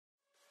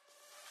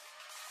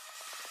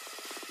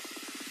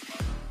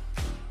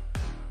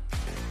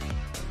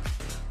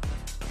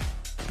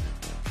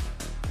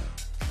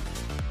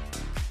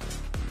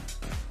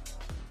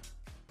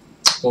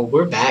Well,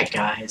 we're back,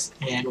 guys,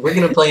 and we're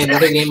gonna play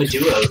another game of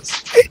duos.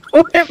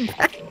 We're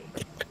back.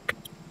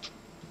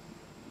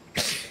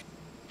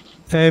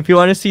 If you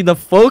want to see the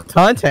full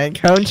content,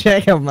 come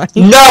check out my.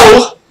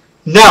 No!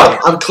 No!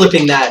 I'm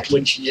clipping that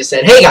when she just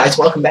said, "Hey guys,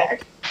 welcome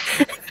back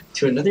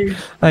to another."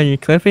 Are you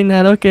clipping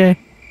that? Okay.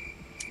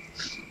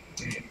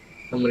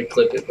 I'm gonna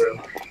clip it, bro.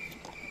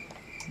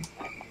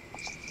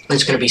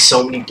 There's gonna be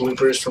so many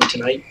bloopers from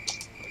tonight.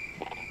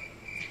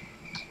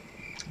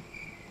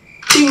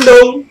 Ding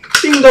dong!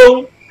 Ding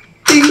dong!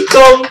 Ding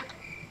dong!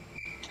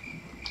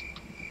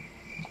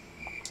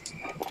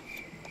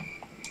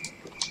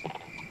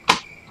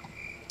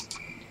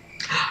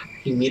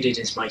 He muted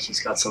his mic, he's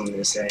got something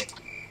to say.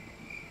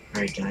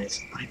 Alright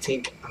guys, I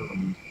think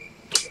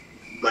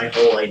my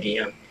whole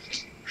idea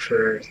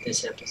for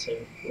this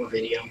episode or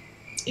video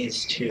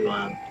is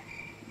to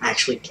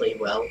actually play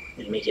well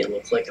and make it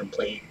look like I'm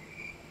playing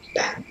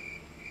bad.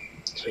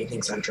 So he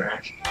thinks I'm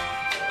trash.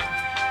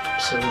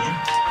 So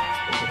yeah,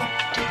 we're gonna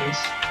do this.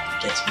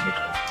 Get some good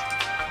work.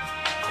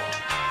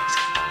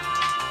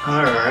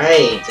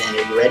 Alright,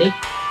 Zander, you ready?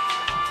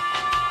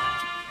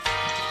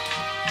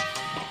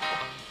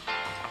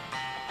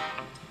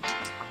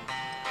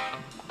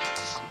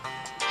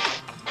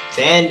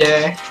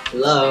 Zander,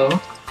 hello.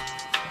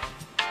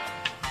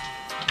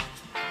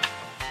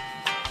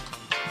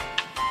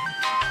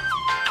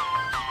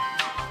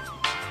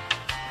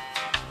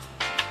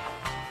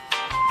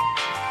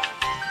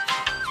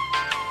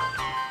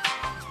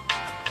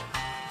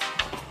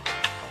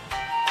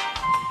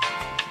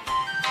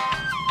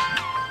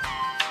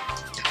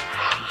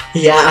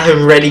 Yeah,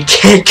 I'm ready.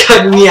 Can't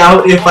cut me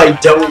out if I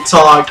don't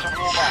talk.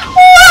 Whoa!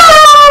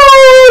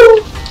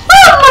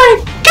 Oh my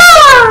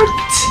god!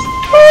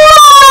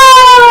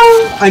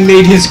 Whoa! I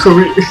made his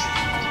career.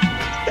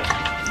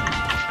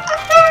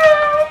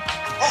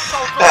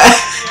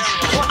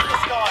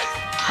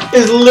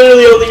 It's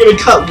literally only gonna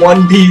cut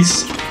one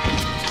piece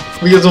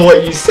because of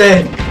what you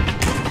said.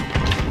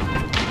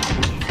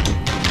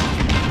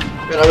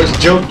 And I was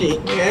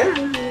joking. Yeah.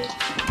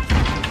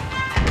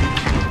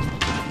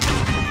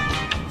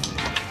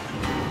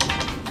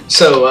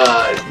 So,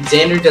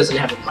 Zander doesn't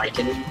have a mic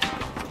anymore.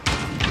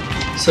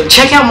 So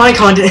check out my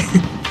content.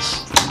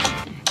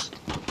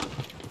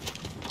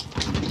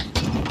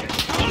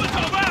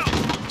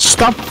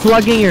 Stop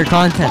plugging your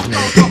content,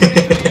 man.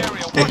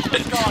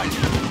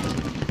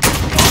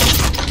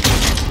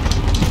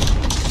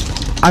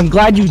 I'm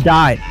glad you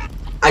died.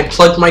 I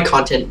plugged my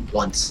content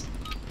once.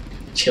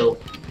 Chill.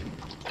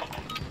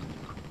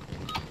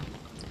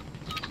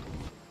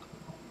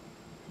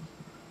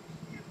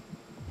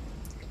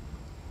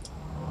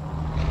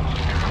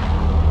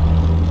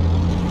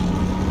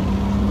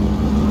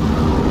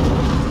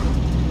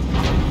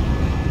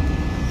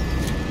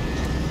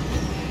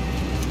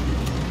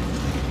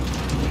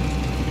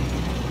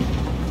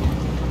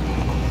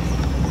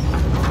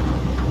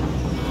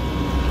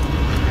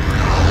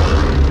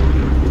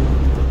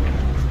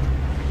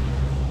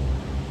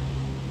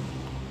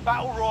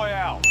 Battle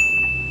Royale.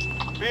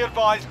 Be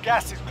advised,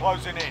 gas is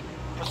closing in.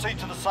 Proceed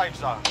to the safe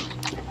zone.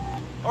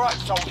 Alright,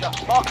 soldier,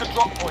 mark a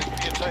drop point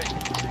for your team.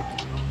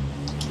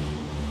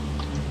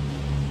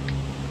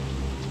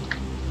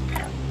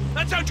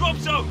 That's our drop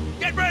zone!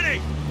 Get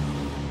ready!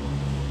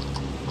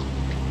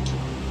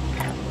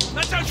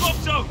 That's our drop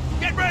zone!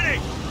 Get ready!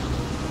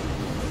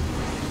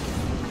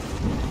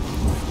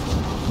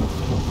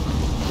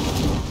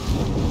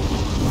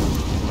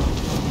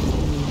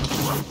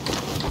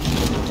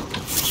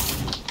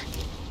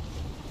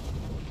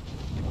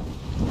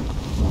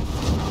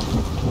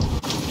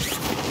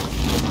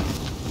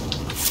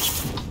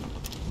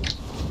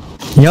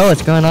 Yo,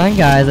 what's going on,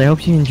 guys? I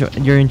hope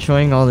you're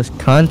enjoying all this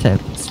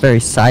content. It's very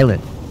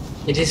silent.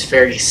 It is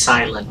very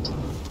silent.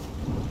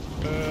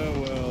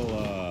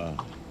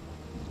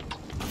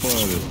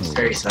 It's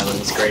very silent.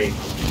 It's great.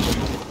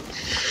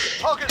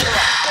 Targets are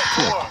up. Get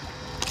to work.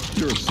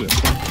 You're sick.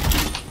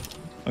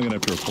 I'm gonna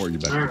have to report you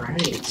back.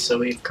 Alright, so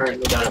we've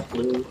currently got a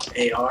blue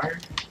AR.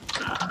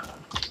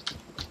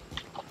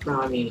 No,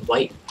 I mean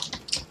white.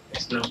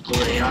 There's no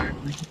blue AR.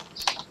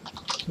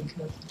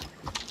 Because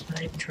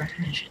I'm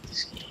trash at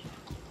this game.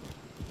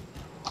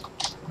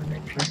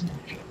 I'm trash at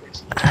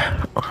this game.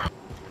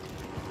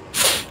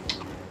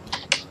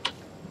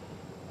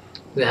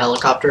 The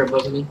helicopter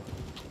above me.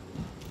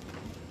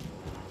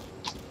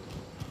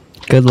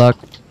 Good luck.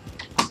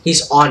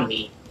 He's on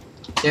me.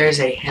 There's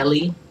a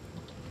heli.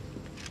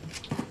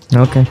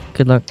 Okay,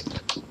 good luck.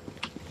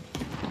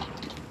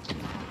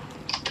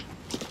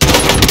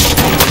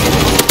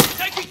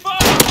 Taking fire!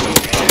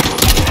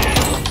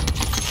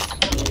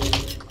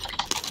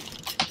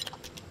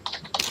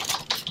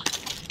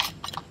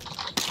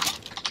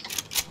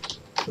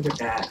 Look at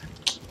that.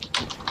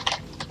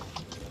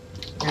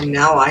 And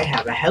now I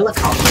have a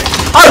helicopter.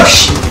 Oh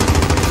shit!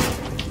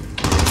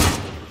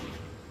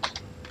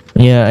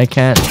 Yeah, I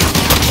can't.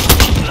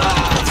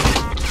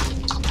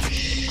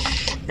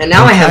 And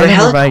now I have a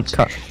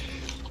helicopter.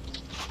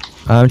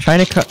 I'm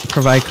trying to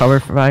provide cover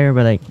fire,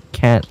 but I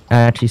can't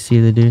actually see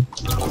the dude.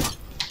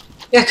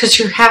 Yeah, because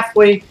you're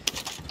halfway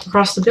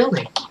Across the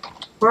building.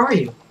 Where are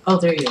you? Oh,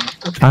 there you are.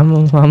 Okay. I'm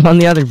on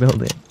the other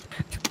building.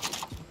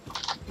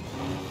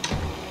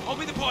 I'll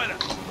be the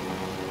pilot.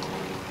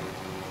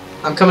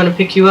 I'm coming to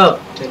pick you up.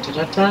 Dun, dun,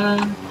 dun,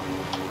 dun.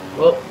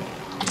 Whoa.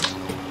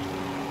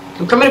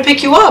 I'm coming to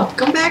pick you up.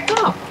 Come back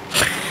up.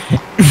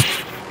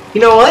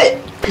 You know what?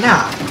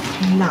 Nah.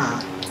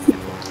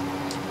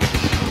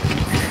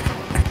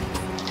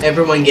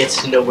 Everyone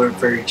gets to know where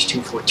Verge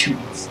 242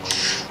 is.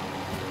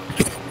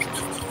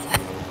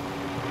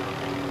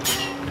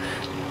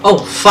 Oh,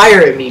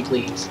 fire at me,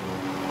 please.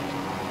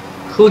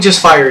 Who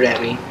just fired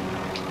at me?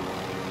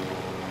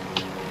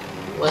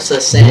 What's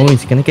the saying? Oh,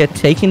 he's gonna get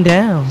taken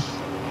down.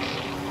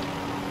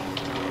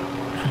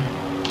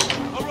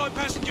 All right,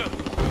 passenger.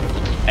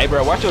 Hey,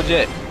 bro, watch your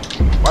jet.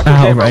 Watch your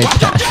jet, bro. Alright,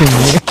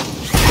 passenger.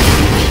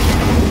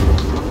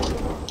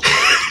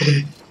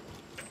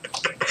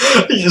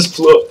 He just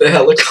blew up the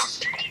helicopter.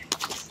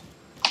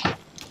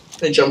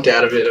 I jumped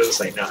out of it. I was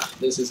like, nah,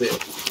 this is it.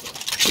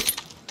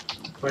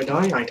 If I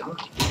die, I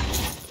die.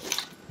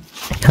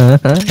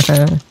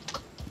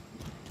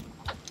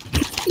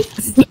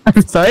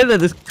 I'm sorry that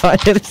this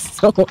content is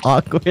so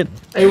awkward.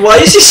 Hey, why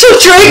is he so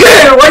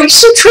triggered? Why are you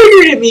so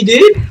triggered at me,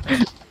 dude?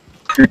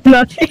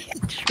 Nothing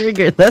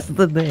triggered. That's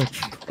the thing.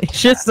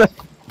 It's just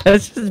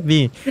that's just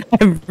me.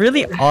 I'm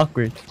really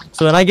awkward.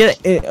 So when I get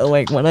it,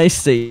 like when I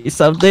say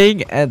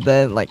something and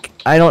then like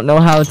I don't know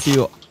how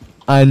to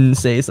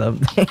unsay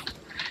something.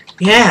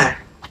 Yeah.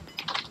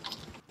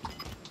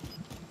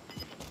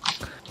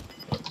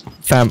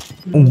 Fam,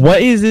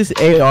 what is this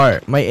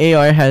AR? My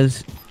AR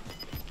has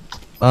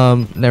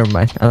never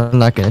mind. I'm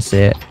not gonna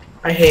say it.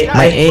 I hate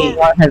My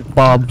AR has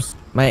bobs.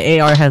 My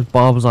AR has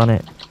bobs on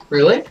it.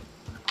 Really?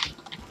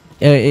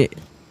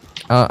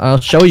 I'll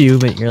show you,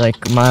 but you're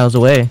like miles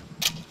away.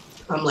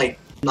 I'm like,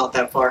 not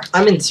that far.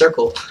 I'm in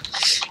circle.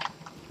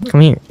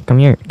 Come here, come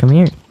here, come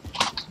here.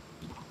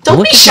 Don't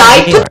Look be at shy,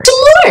 my put some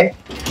more!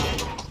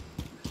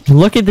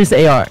 Look at this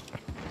AR.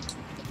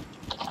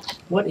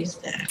 What is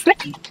that?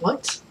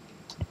 What?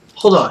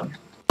 Hold on.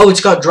 Oh, it's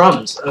got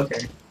drums.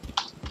 Okay.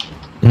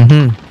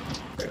 Mm-hmm.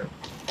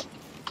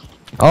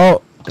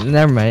 Oh,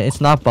 never mind. It's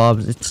not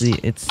Bob's. There's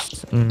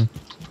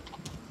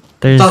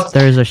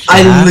a shaft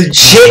I in legit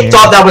here.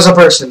 thought that was a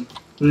person.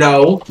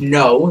 No,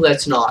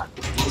 that's not.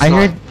 It's I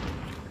not. heard.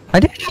 I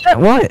didn't hear that.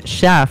 What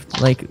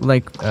shaft? Like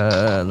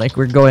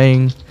we're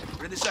going.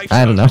 We're in the safe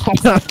I don't know.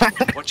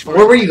 Watch for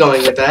Where were you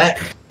going with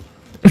that?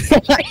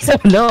 I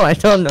don't know. I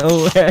don't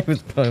know where I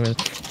was going with.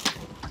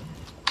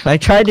 I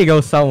tried to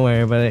go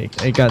somewhere,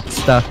 but I got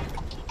stuck.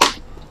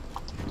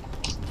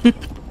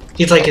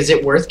 He's like, is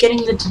it worth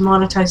getting the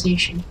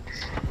demonetization?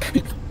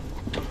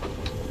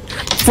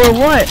 For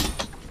what?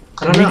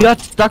 I don't We know. got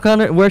stuck on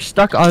it. We're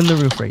stuck on the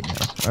roof right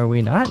now. Are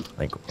we not?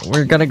 Like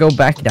we're gonna go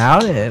back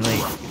down and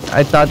like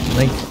I thought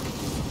like.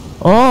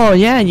 Oh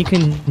yeah, you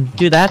can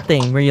do that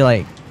thing where you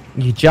like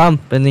you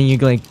jump and then you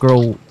like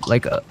grow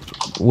like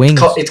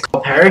wings. It's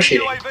called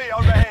parachuting. UAV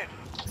overhead.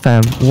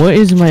 Fam, what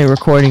is my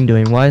recording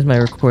doing? Why is my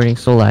recording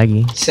so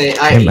laggy?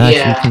 I'm actually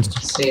Yeah,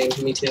 same,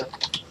 me too.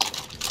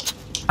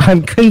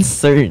 I'm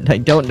concerned. I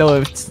don't know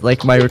if it's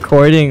like my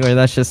recording or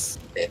that's just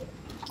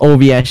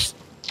OBS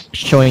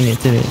showing it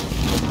to me.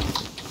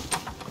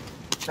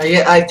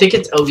 I think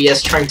it's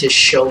OBS trying to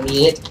show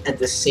me it at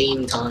the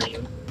same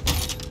time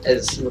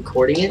as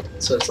recording it,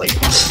 so it's like,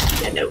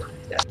 yeah, no,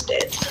 that's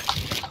dead.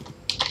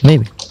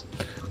 Maybe.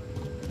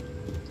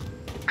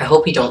 I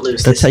hope you don't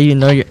lose That's this. how you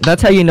know your.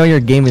 That's how you know your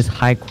game is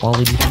high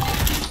quality.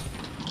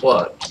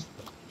 What?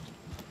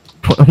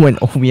 When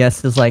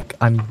OBS is like,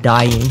 I'm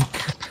dying.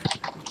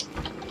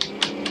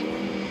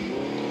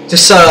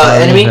 This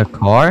There's enemy? a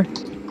car.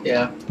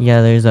 Yeah.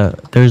 Yeah, there's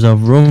a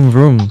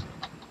vroom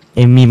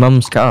in me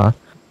mom's car.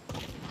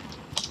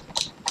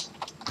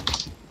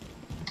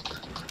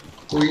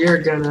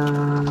 We're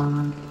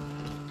gonna.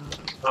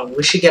 Oh,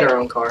 we should get our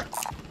own car.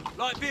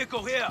 light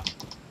vehicle here.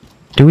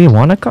 Do we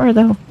want a car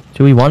though?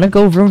 Do we want to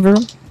go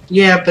vroom?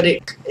 Yeah, but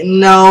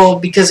no,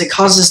 because it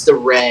causes the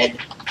red,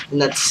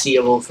 and that's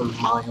seeable from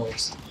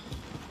miles.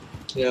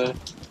 Yeah.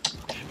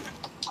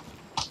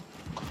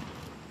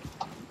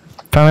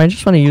 Fine, I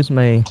just want to use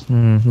my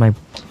my.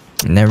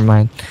 Never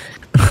mind.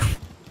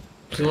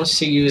 He wants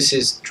to use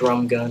his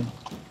drum gun.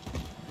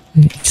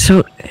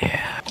 So,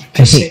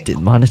 I hate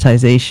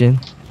demonetization.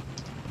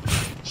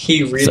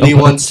 He really So-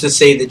 wants to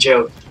say the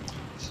joke.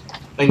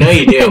 I know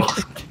you do.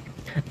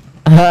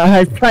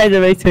 I tried to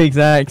make the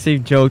exact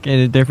same joke in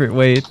a different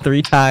way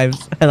 3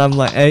 times, and I'm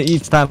like,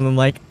 each time I'm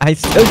like, I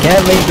still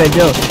can't make that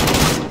joke.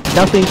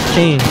 Nothing's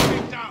changed.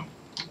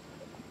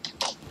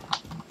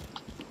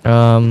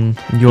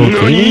 You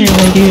okay?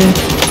 Idea?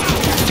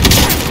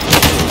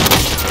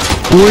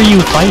 Who are you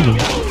fighting?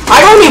 I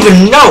don't even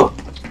know!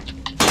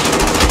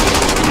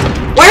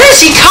 Where is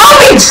he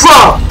coming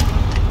from?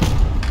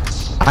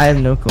 I have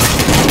no clue.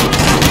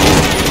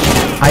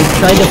 I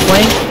tried to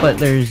flank, but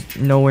there's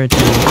nowhere to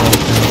go.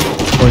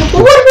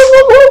 What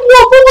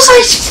was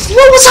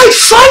I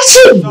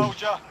fighting?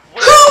 Soldier.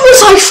 Who was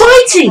I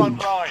fighting? Front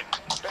line.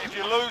 But if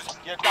you lose,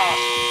 you're done.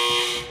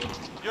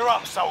 You're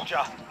up,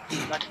 soldier.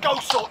 Now go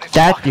sort this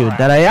That fucker dude out.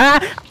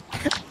 that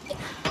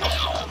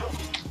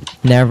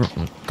never.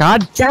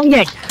 God dang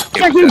it!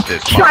 Freaking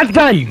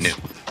shotgun!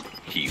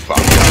 He fucked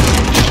up.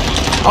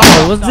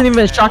 Oh, it wasn't even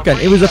a shotgun.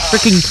 It was a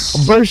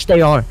freaking burst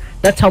AR.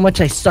 That's how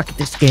much I suck at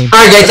this game.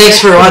 Alright guys, thanks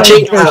for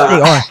watching. Burst AR. If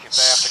they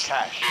have the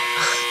cash.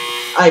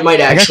 I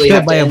might I got actually killed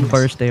have to by a end this.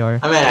 burst AR.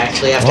 I might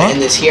actually have to What?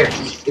 end this here.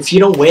 If you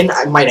don't win,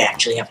 I might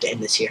actually have to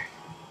end this here.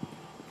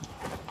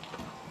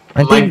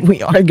 I think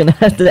we are gonna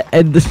have to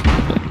end this.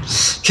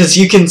 Because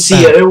you can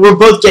see we're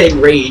both getting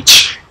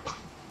rage.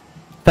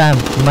 Fam,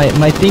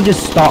 my thing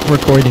just stopped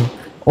recording.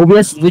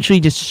 OBS literally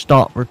just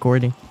stopped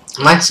recording.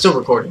 Mine's still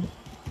recording.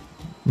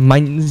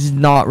 Mine's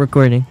not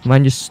recording.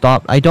 Mine just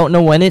stopped. I don't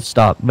know when it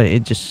stopped, but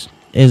it just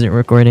isn't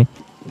recording.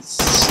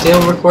 It's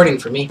still recording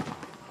for me.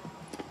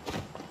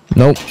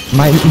 Nope.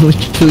 Mine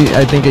literally,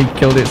 I think it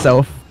killed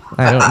itself.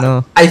 I don't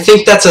know. I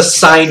think that's a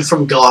sign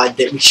from God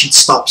that we should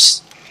stop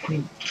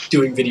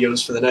doing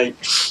videos for the night.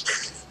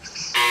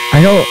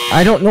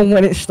 I don't know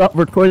when it stopped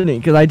recording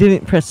because I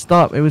didn't press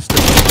stop. It was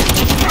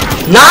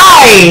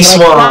Nice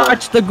one!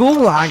 Watch the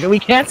gulag. We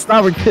can't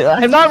stop recording.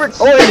 I'm not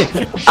recording.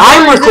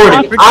 I'm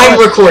recording. I'm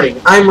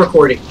recording. I'm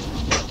recording.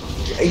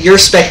 Your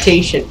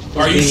expectation.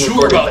 Are you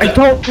sure about I that?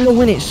 don't know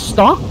when it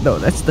stopped though.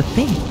 That's the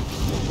thing.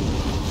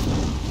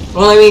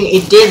 Well, I mean,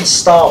 it did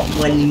stop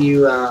when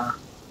you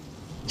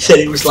said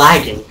it was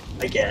lagging,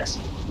 I guess.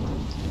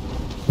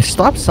 It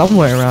stopped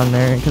somewhere around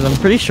there because I'm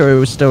pretty sure it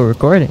was still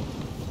recording.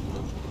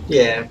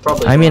 Yeah,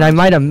 probably. I mean, I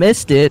might have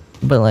missed it,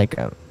 but like,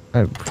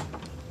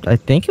 I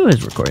think it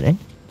was recording.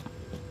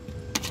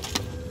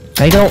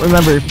 I don't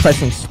remember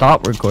pressing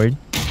stop record.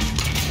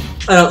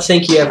 I don't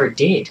think you ever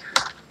did.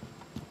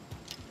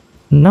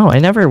 No, I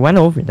never went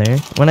over there.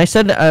 When I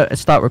said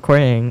stop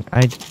recording,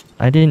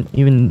 I didn't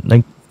even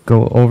like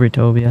go over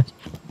to OBS.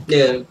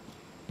 Yeah.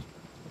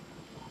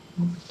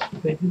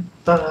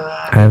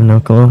 I have no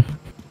clue.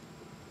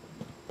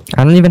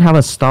 I don't even have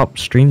a stop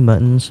stream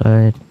button, so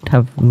I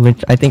have.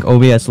 I think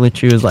OBS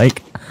literally was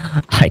like,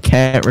 I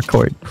can't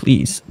record.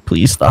 Please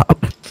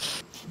stop.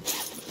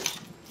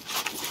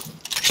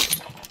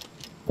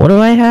 What do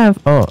I have?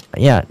 Oh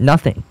yeah,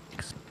 nothing.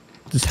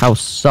 This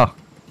house sucks.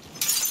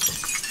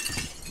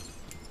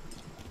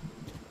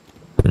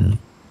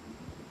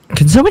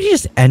 Can somebody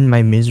just end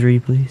my misery,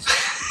 please?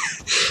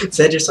 Is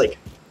that just like...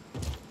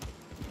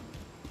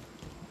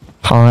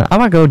 Hold on, I'm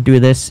gonna go do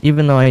this,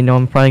 even though I know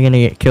I'm probably gonna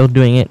get killed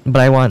doing it.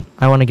 But I want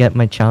to get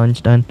my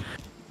challenge done,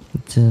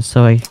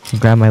 so I can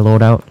grab my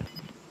loadout.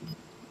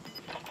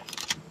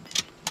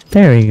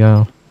 There we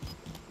go.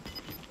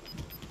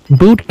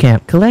 Boot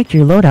camp. Collect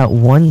your loadout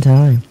one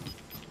time.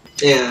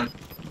 Yeah.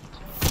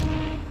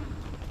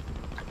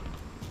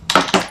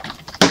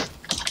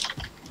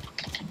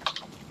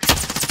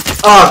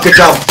 Oh, good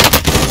job.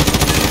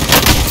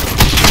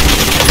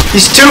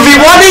 He's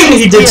 2v1ing!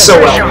 He did so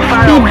well.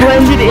 He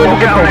blended in with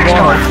the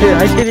wall.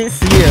 I didn't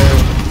see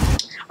him.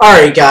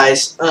 Alright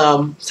guys,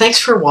 thanks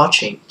for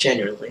watching,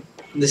 genuinely.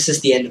 This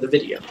is the end of the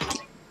video.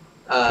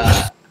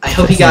 I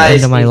hope you That's the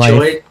end guys of my life.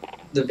 enjoyed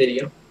the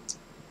video.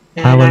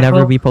 And I will never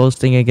hope be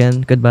posting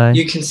again. Goodbye.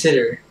 you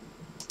consider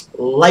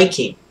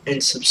liking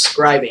and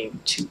subscribing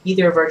to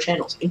either of our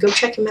channels and go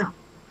check them out.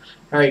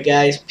 Alright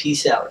guys,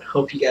 peace out.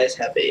 Hope you guys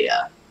have a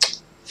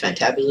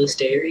fantabulous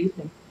day or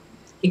evening.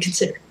 And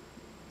consider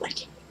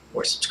liking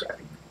or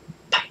subscribing.